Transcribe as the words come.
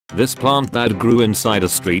This plant that grew inside a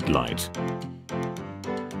street light.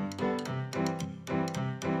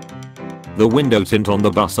 The window tint on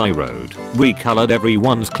the bus I rode recolored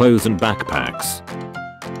everyone's clothes and backpacks.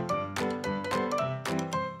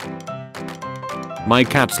 My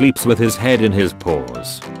cat sleeps with his head in his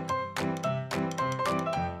paws.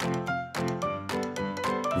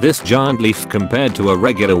 This giant leaf compared to a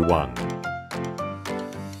regular one.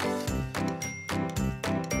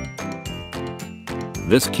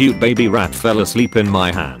 This cute baby rat fell asleep in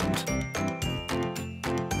my hand.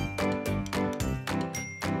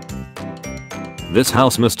 This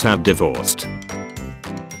house must have divorced.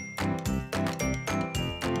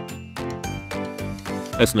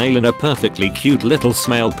 A snail in a perfectly cute little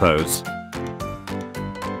snail pose.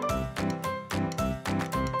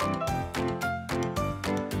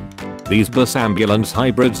 These bus ambulance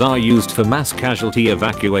hybrids are used for mass casualty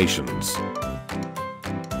evacuations.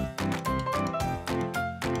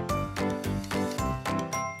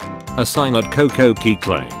 A sign at Coco Key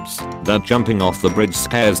claims that jumping off the bridge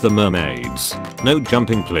scares the mermaids. No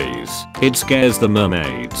jumping please, it scares the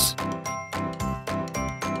mermaids.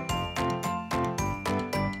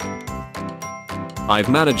 I've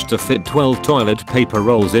managed to fit 12 toilet paper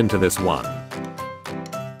rolls into this one.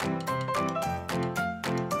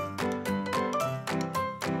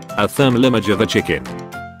 A thermal image of a chicken.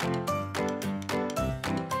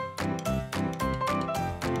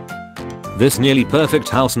 This nearly perfect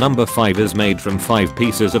house number 5 is made from 5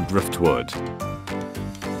 pieces of driftwood.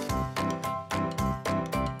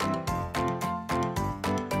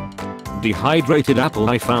 Dehydrated apple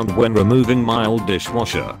I found when removing my old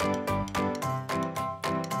dishwasher.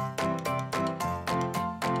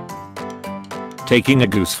 Taking a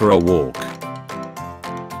goose for a walk.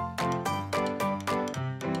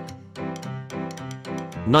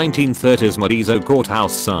 (1930s) Modiso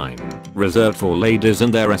courthouse sign, reserved for ladies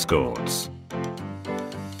and their escorts.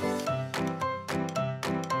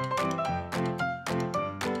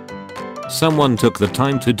 Someone took the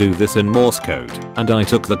time to do this in Morse code, and I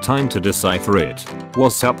took the time to decipher it.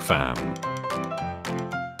 What's up fam?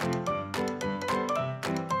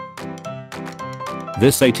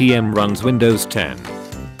 This ATM runs Windows 10.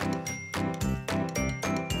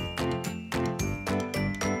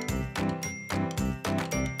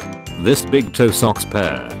 This big toe socks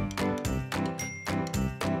pair.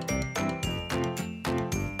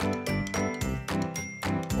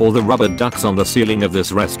 Or the rubber ducks on the ceiling of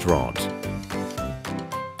this restaurant.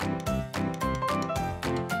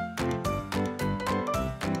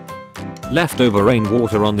 Leftover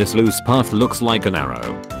rainwater on this loose path looks like an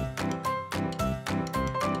arrow.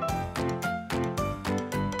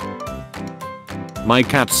 My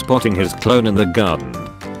cat spotting his clone in the garden.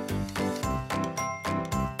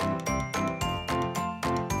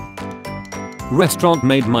 Restaurant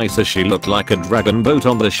made my sushi look like a dragon boat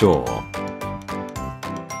on the shore.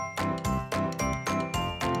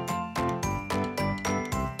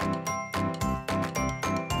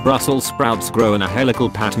 Brussels sprouts grow in a helical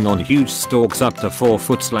pattern on huge stalks up to 4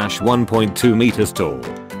 ft/1.2 meters tall.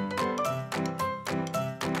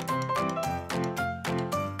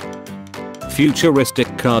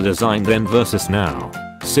 Futuristic car design then versus now.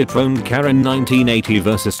 Citroen Karin 1980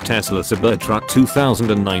 versus Tesla Cybertruck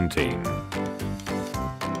 2019.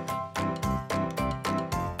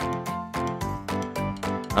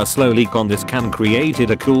 A slow leak on this can created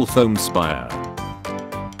a cool foam spire.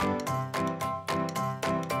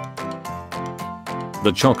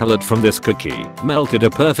 The chocolate from this cookie melted a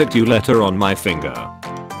perfect U letter on my finger.